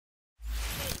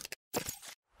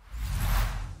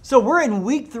So we're in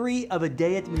week 3 of A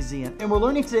Day at the Museum, and we're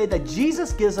learning today that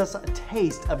Jesus gives us a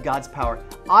taste of God's power.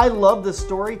 I love this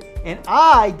story, and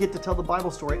I get to tell the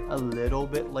Bible story a little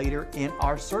bit later in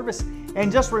our service.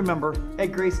 And just remember,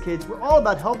 at Grace Kids, we're all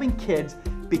about helping kids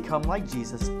become like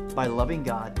Jesus by loving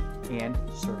God and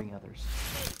serving others.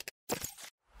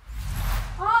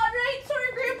 All right,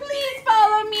 tour group, please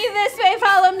follow me this way,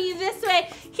 follow me this way.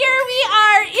 Here we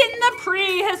are in the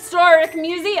prehistoric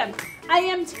museum. I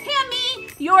am Tammy,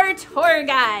 your tour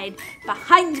guide.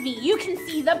 Behind me, you can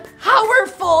see the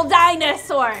powerful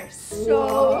dinosaurs.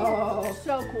 So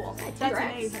cool. That's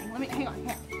amazing. Hang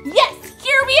on. Yes,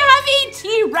 here we have a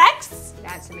T-Rex.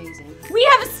 That's amazing. We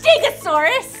have a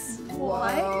Stegosaurus.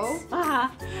 What?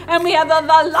 And we have a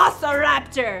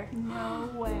Velociraptor. No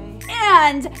way.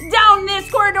 And down this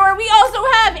corridor, we also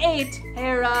have a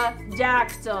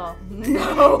pterodactyl.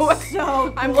 No. So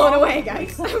cool. I'm blown away,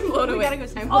 guys. I'm blown away.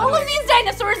 Gotta go. All of these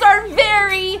dinosaurs are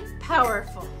very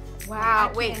powerful.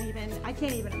 Wow. I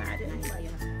can't even imagine. I tell you.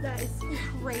 That is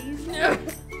crazy.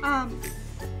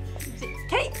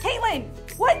 Caitlin,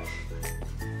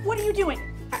 what are you doing?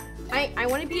 I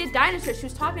want to be a dinosaur. She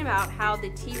was talking about how the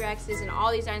T-Rexes and all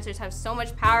these dinosaurs have so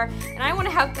much power, and I want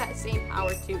to have that same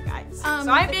power too, guys. So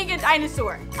I'm being a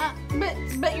dinosaur.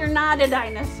 But you're not a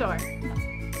dinosaur.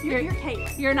 You're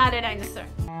Caitlin. You're not a dinosaur.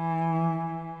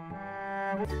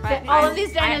 All of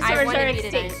these dinosaurs are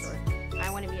extinct. I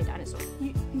want to be a dinosaur.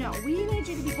 No, we need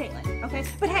you to be Caitlin, okay?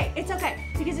 But hey, it's okay,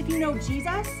 because if you know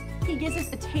Jesus, he gives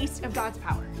us a taste of God's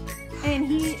power. And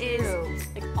he is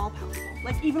like all powerful,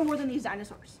 like even more than these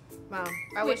dinosaurs. Wow.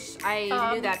 I wish I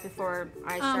knew that before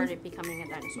I started becoming a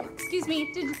dinosaur. Excuse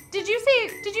me, did you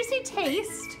say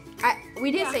taste? We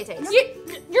did say taste.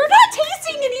 You're not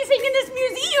tasting anything in this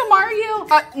museum, are you?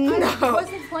 No. I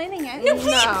wasn't planning it. No,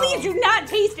 please do not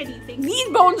taste anything. These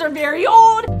bones are very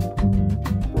old.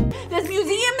 This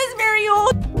museum is very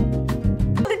old.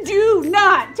 Do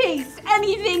not taste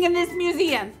anything in this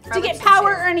museum to get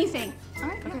power or anything. All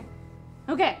right.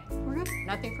 Okay. We're good.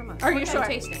 Nothing from us. Are you No sure?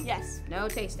 tasting. Yes. No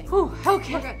tasting. Whew,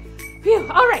 okay. We're good. Phew,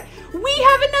 all right. We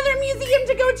have another museum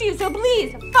to go to, so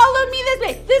please follow me this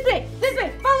way. This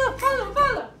way.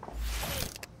 Follow.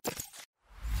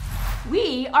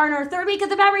 We are in our 3rd week of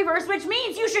the Bible verse, which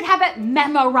means you should have it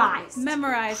memorized.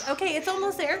 Memorize. Okay, it's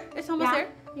almost there. It's almost there.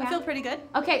 Yeah. I feel pretty good.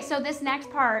 Okay, so this next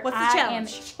part, What's the I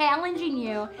challenge? am challenging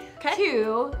you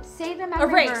to say the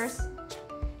memory race. verse.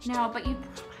 No, but I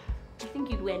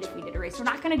think you'd win if we did a race. We're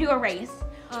not gonna do a race.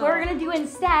 What we're gonna do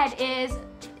instead is,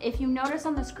 if you notice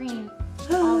on the screen,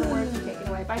 all the words are taken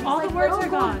away by these, All the words are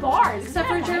gone. Bars, Except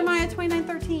for Jeremiah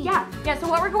 29:13. Yeah. So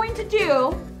what we're going to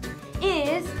do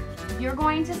is you're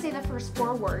going to say the first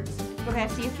 4 words. Okay.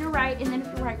 See if you're right, and then if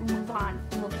you're right, we'll move on.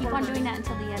 And we'll keep on doing that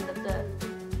until the end of the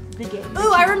game.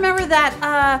 Ooh, I remember that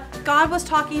God was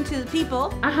talking to the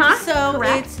people. So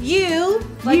correct. it's you,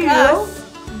 like us.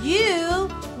 You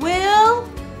will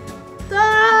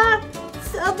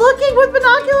looking with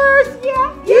binoculars.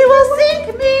 Yeah. You will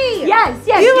seek me. Yes.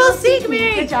 You will seek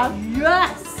me. Good job.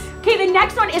 Yes. Okay, the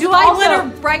next one is Do also... I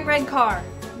win a bright red car?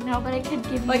 No, but it could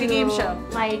give you... Like a game show.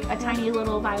 Like a tiny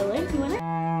little violin. You want it?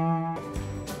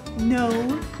 No.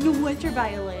 What's your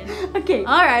violin? Okay.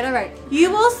 All right.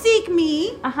 You will seek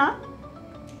me Uh-huh.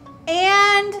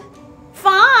 and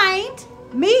find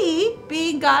me,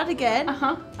 being God again.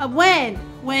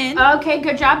 When? Okay,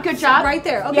 good job. Right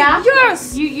there. Okay. Yeah.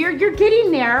 Yes. You're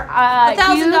getting there.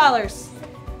 $1,000.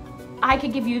 I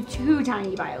could give you 2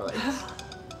 tiny violins.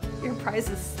 Your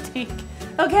prizes stink.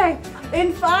 Okay.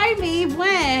 And find me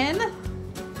when.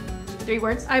 3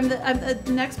 words. I'm the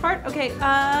next part. Okay.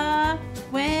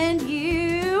 When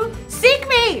you seek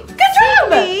me. Good job.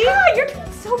 Me. Yeah, you're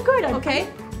doing so good. Okay.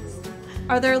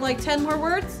 Are there like 10 more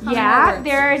words? How many more Yeah, words?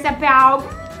 there's about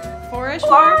 4-ish.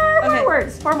 4 more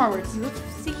words. 4 more words. You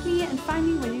seek me and find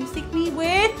me when you seek me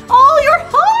with all your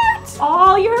heart.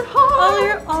 All your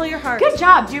heart. All your heart. Good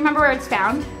job. Do you remember where it's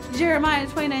found? Jeremiah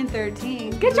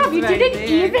 29:13. Good job. You Right didn't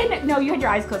there. even. No, you had your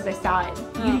eyes closed. I saw it.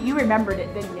 You remembered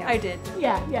it, didn't you? I did.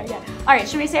 Yeah. All right.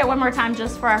 Should we say it one more time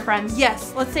just for our friends?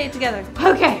 Yes. Let's say it together.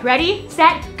 Okay. Ready,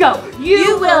 set, go.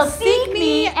 You will seek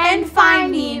me and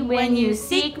find me when you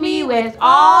seek me with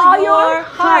all your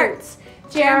heart.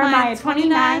 Jeremiah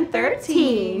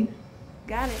 29:13.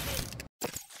 Got it.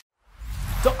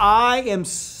 So I am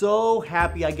so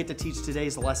happy I get to teach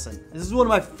today's lesson. This is one of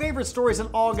my favorite stories in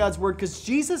all God's Word because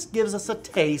Jesus gives us a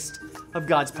taste of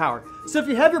God's power. So if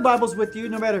you have your Bibles with you,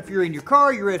 no matter if you're in your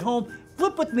car, you're at home,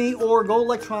 flip with me or go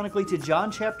electronically to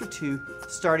John chapter 2,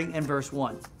 starting in verse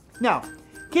 1. Now,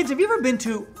 kids, have you ever been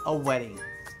to a wedding?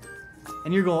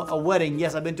 And you're going, a wedding?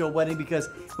 Yes, I've been to a wedding, because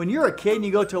when you're a kid and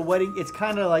you go to a wedding, it's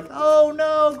kind of like, oh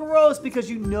no, gross, because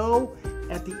you know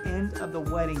at the end of the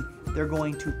wedding, they're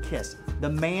going to kiss. The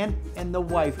man and the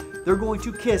wife, they're going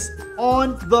to kiss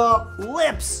on the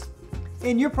lips.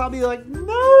 And you're probably like, no,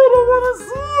 I don't want to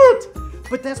see it.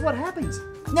 But that's what happens.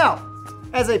 Now,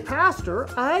 as a pastor,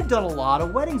 I've done a lot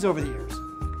of weddings over the years.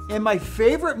 And my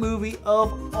favorite movie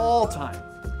of all time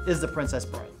is The Princess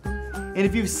Bride. And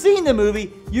if you've seen the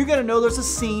movie, you're gonna know there's a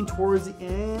scene towards the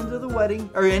end of the wedding,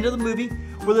 or end of the movie,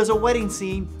 where there's a wedding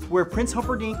scene where Prince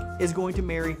Humperdinck is going to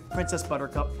marry Princess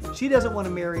Buttercup. She doesn't want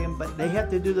to marry him, but they have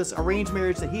to do this arranged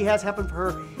marriage that he has happen for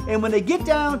her. And when they get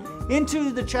down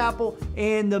into the chapel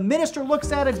and the minister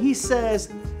looks at it, he says,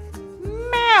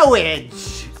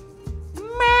 marriage.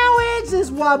 Marriage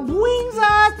is what brings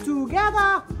us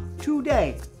together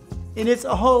today. And it's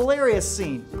a hilarious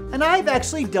scene. And I've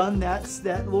actually done that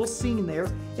little scene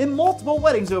there in multiple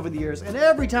weddings over the years. And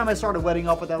every time I start a wedding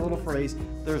off with that little phrase,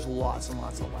 there's lots and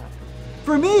lots of laughter.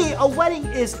 For me, a wedding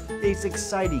it's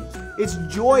exciting. It's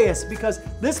joyous, because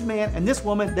this man and this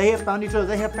woman, they have found each other.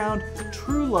 They have found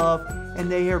true love,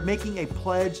 and they are making a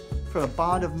pledge for a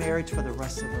bond of marriage for the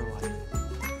rest of their life.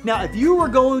 Now, if you were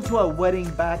going to a wedding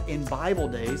back in Bible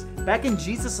days, back in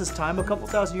Jesus' time, a couple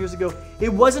thousand years ago,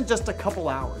 it wasn't just a couple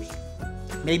hours.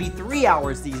 Maybe 3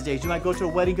 hours these days. You might go to a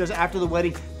wedding, because after the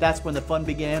wedding, that's when the fun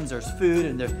begins. There's food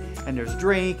and there's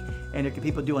drink, and there can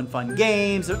people doing fun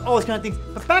games, there's all those kind of things.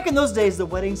 But back in those days, the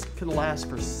weddings could last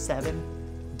for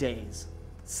 7 days.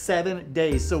 7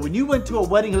 days. So when you went to a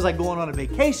wedding, it was like going on a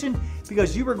vacation,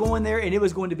 because you were going there and it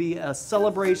was going to be a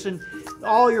celebration.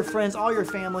 All your friends, all your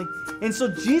family. And so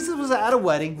Jesus was at a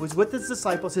wedding, was with his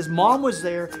disciples. His mom was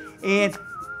there, and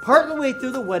part of the way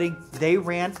through the wedding, they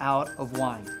ran out of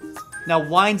wine. Now,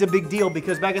 wine's a big deal,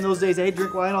 because back in those days, they had to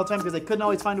drink wine all the time, because they couldn't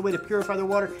always find a way to purify their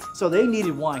water, so they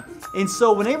needed wine. And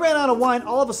so when they ran out of wine,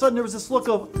 all of a sudden there was this look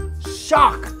of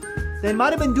shock. They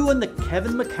might have been doing the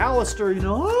Kevin McAllister,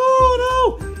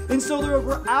 oh no! And so they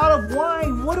were out of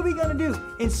wine. What are we going to do?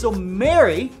 And so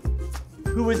Mary,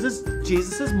 who is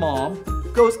Jesus' mom,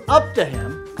 goes up to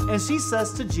him, and she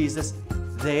says to Jesus,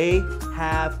 they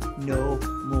have no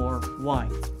more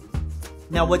wine.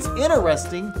 Now, what's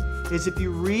interesting is if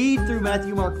you read through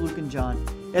Matthew, Mark, Luke, and John,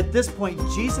 at this point,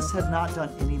 Jesus had not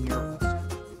done any miracles.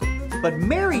 But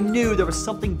Mary knew there was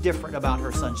something different about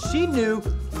her son. She knew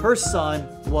her son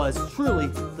was truly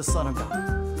the Son of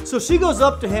God. So she goes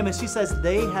up to him and she says,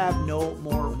 they have no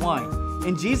more wine.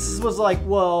 And Jesus was like,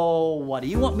 well, what do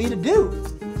you want me to do?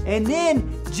 And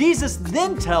then Jesus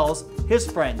then tells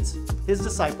his friends, his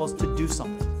disciples, to do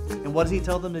something. And what does he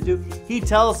tell them to do? He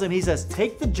tells them, he says,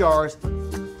 take the jars,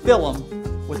 fill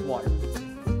them with water.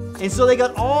 And so they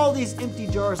got all these empty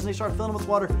jars and they started filling them with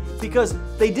water, because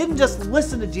they didn't just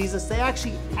listen to Jesus, they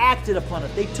actually acted upon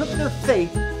it. They took their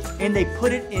faith and they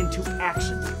put it into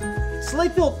action. So they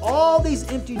filled all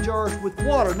these empty jars with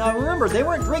water. Now remember, they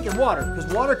weren't drinking water,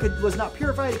 because water was not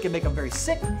purified. It could make them very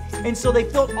sick. And so they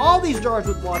filled all these jars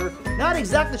with water, not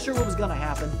exactly sure what was going to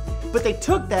happen, but they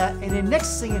took that, and then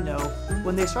next thing you know,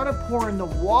 when they started pouring the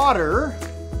water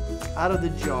out of the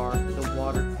jar, the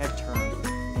water had turned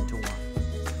into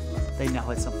wine. They now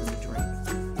had something to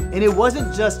drink. And it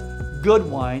wasn't just good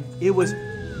wine, it was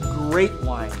great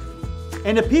wine.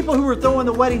 And the people who were throwing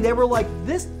the wedding, they were like,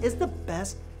 this is the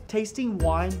best tasting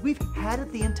wine we've had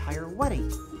at the entire wedding.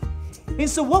 And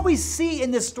so what we see in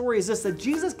this story is this, that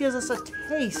Jesus gives us a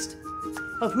taste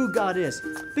of who God is.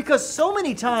 Because so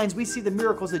many times we see the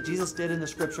miracles that Jesus did in the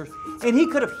scriptures, and he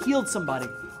could have healed somebody,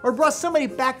 or brought somebody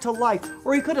back to life,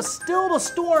 or he could have stilled a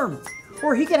storm,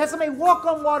 or he could have somebody walk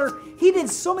on water. He did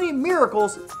so many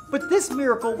miracles, but this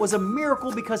miracle was a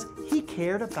miracle because he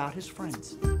cared about his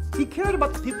friends. He cared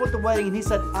about the people at the wedding, and he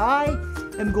said, I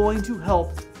am going to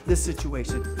help this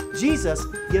situation. Jesus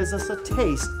gives us a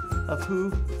taste of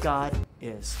who God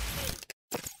is.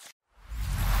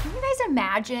 Can you guys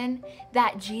imagine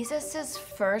that Jesus'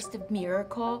 first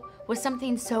miracle was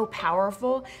something so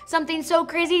powerful, something so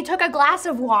crazy? He took a glass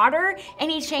of water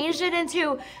and he changed it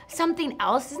into something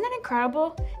else. Isn't that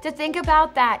incredible to think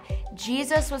about, that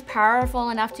Jesus was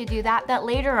powerful enough to do that, that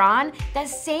later on, that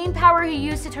same power he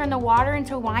used to turn the water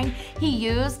into wine, he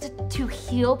used to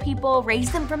heal people,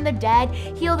 raise them from the dead,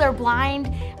 heal their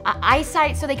blind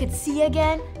eyesight so they could see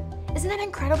again? Isn't that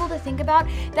incredible to think about?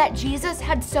 That Jesus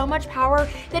had so much power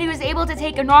that he was able to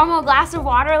take a normal glass of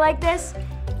water like this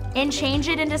and change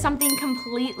it into something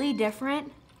completely different?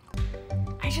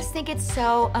 I just think it's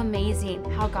so amazing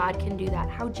how God can do that,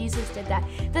 how Jesus did that.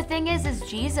 The thing is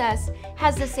Jesus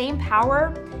has the same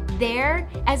power there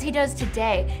as he does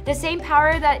today. The same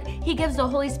power that he gives the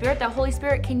Holy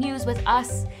Spirit can use with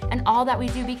us and all that we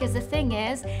do, because the thing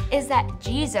is that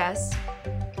Jesus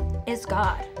is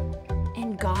God.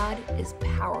 And God is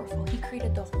powerful. He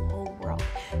created the whole world.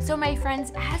 So my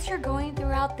friends, as you're going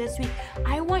throughout this week,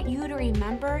 I want you to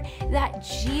remember that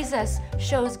Jesus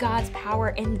shows God's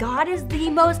power, and God is the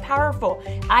most powerful.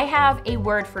 I have a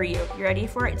word for you. You ready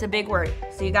for it? It's a big word.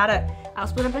 So you gotta, I'll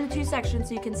split up into 2 sections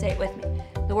so you can say it with me.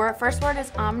 The first word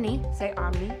is omni. Say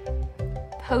omni.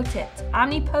 Potent.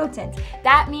 Omnipotent.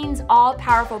 That means all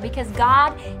powerful, because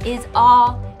God is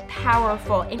all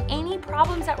powerful. And any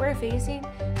problems that we're facing,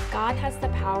 God has the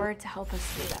power to help us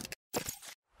through them.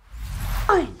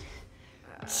 1,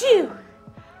 2,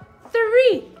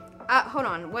 3. Hold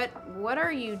on. What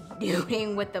are you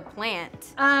doing with the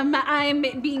plant? I'm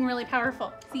being really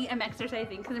powerful. See, I'm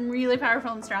exercising because I'm really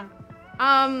powerful and strong.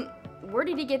 Where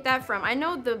did he get that from? I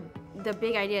know the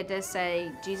big idea does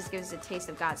say Jesus gives us a taste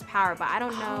of God's power, but I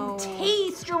don't know.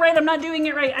 Taste. You're right. I'm not doing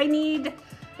it right. I need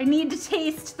to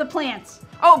taste the plant.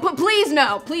 Oh, but please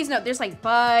no. There's like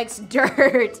bugs,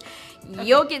 dirt. Okay.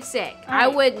 You'll get sick. Right. I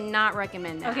would not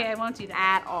recommend that. Okay, I won't do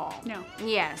that. At all. No.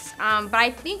 Yes. But I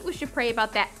think we should pray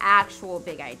about that actual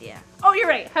big idea. Oh, you're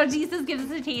right. How Jesus gives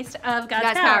us a taste of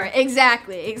God's power.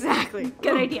 Exactly.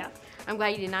 Good idea. I'm glad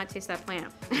you did not taste that plant.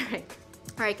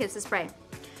 All right, kids, let's pray.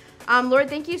 Lord,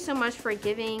 thank you so much for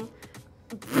giving.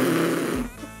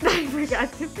 I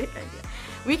forgot the big idea.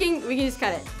 We can just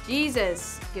cut it.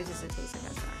 Jesus gives us a taste of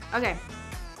God's power. Okay.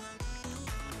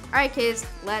 All right, kids,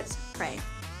 let's pray.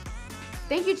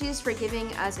 Thank you, Jesus, for giving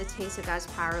us a taste of God's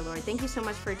power, Lord. Thank you so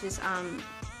much for just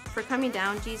for coming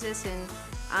down, Jesus,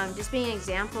 and just being an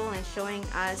example and showing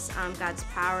us God's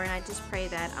power. And I just pray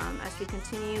that as we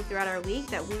continue throughout our week,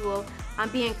 that we will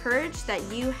be encouraged that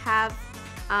you have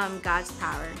God's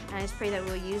power. And I just pray that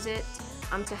we'll use it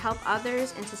to help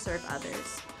others and to serve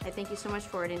others. I thank you so much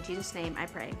for it. In Jesus' name, I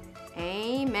pray.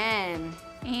 Amen.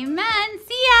 Amen.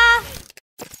 See ya.